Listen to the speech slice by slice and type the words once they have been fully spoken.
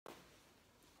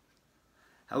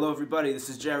Hello everybody, this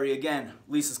is Jerry again,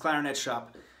 Lisa's Clarinet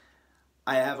Shop.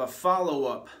 I have a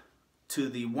follow-up to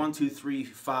the 1, 2, 3,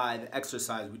 5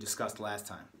 exercise we discussed last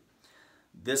time.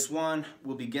 This one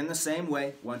will begin the same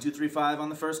way, 1, 2, 3, 5 on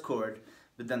the first chord,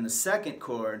 but then the second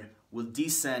chord will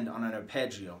descend on an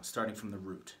arpeggio, starting from the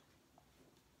root.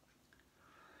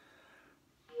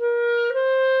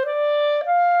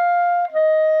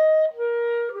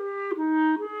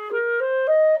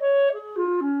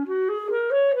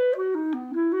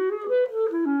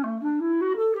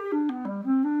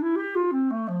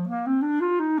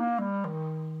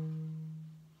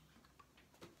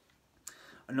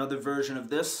 Another version of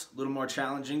this, a little more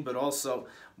challenging, but also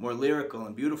more lyrical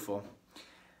and beautiful.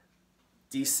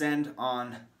 Descend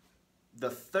on the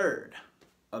third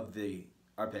of the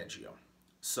arpeggio.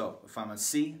 So if I'm on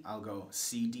C, I'll go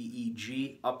C, D, E,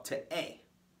 G up to A.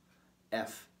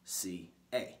 F, C,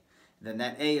 A. Then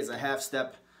that A is a half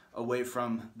step away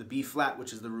from the B flat,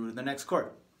 which is the root of the next chord.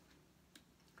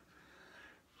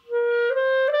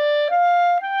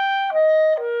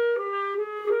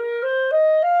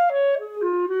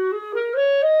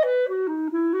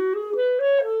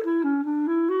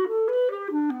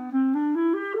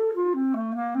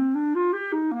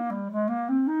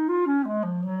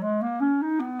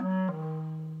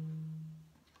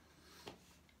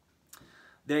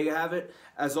 There you have it.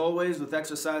 As always, with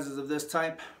exercises of this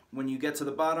type, when you get to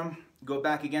the bottom, go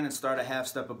back again and start a half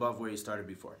step above where you started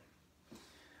before.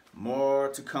 More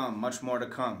to come, much more to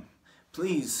come.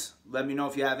 Please let me know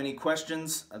if you have any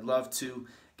questions. I'd love to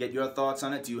get your thoughts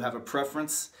on it. Do you have a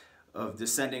preference of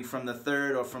descending from the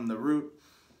third or from the root?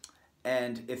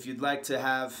 And if you'd like to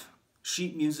have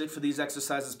sheet music for these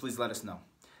exercises, please let us know.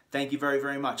 Thank you very,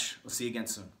 very much. We'll see you again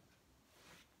soon.